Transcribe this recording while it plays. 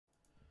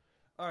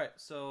Alright,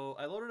 so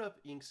I loaded up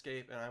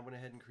Inkscape and I went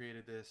ahead and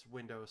created this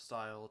window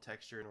style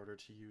texture in order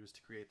to use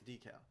to create the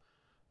decal.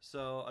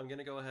 So I'm going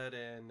to go ahead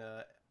and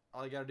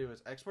all you got to do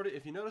is export it.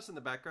 If you notice in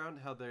the background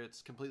how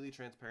it's completely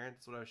transparent,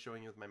 that's what I was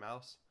showing you with my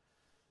mouse.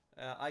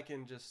 I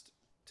can just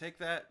take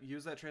that,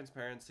 use that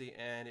transparency,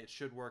 and it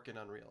should work in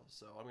Unreal.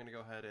 So I'm going to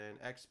go ahead and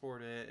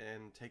export it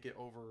and take it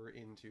over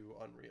into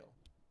Unreal.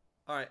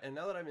 Alright, and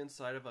now that I'm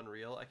inside of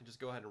Unreal, I can just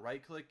go ahead and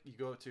right click, you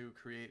go to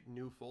create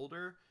new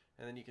folder,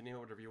 and then you can name it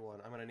whatever you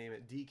want. I'm going to name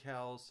it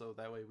Decals, so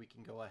that way we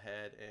can go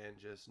ahead and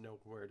just know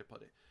where to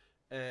put it.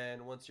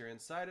 And once you're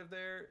inside of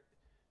there,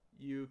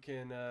 you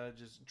can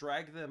just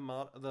drag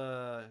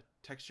the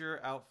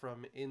texture out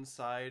from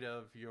inside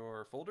of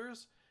your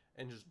folders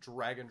and just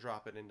drag and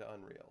drop it into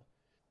Unreal.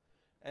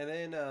 And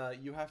then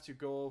you have to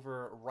go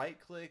over, right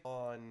click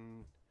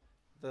on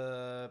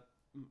the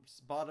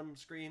bottom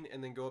screen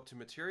and then go up to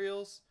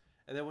materials.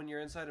 And then when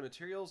you're inside of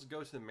materials,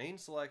 go to the main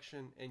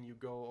selection and you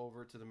go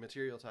over to the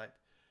material type.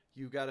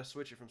 You got to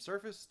switch it from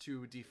surface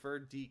to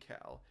deferred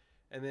decal.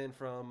 And then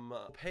from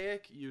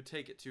opaque, you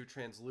take it to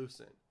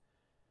translucent.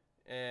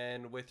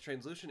 And with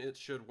translucent, it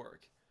should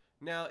work.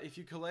 Now, if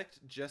you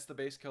collect just the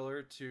base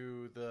color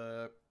to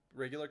the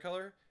regular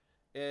color,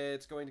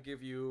 it's going to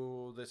give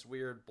you this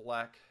weird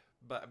black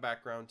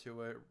background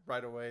to it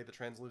right away. The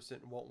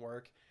translucent won't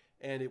work,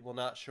 and it will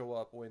not show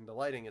up when the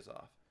lighting is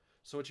off.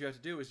 So what you have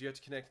to do is you have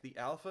to connect the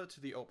alpha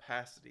to the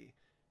opacity,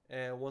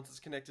 and once it's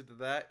connected to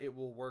that, it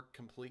will work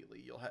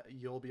completely.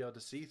 You'll be able to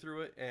see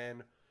through it,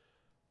 and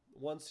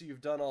once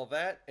you've done all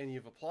that and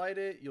you've applied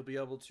it, you'll be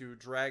able to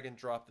drag and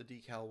drop the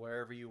decal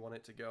wherever you want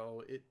it to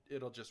go.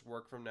 It'll just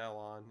work from now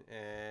on,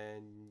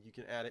 and you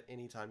can add it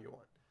anytime you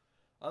want.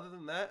 Other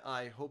than that,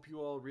 I hope you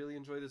all really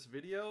enjoy this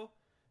video,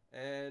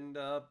 and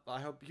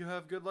I hope you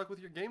have good luck with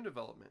your game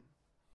development.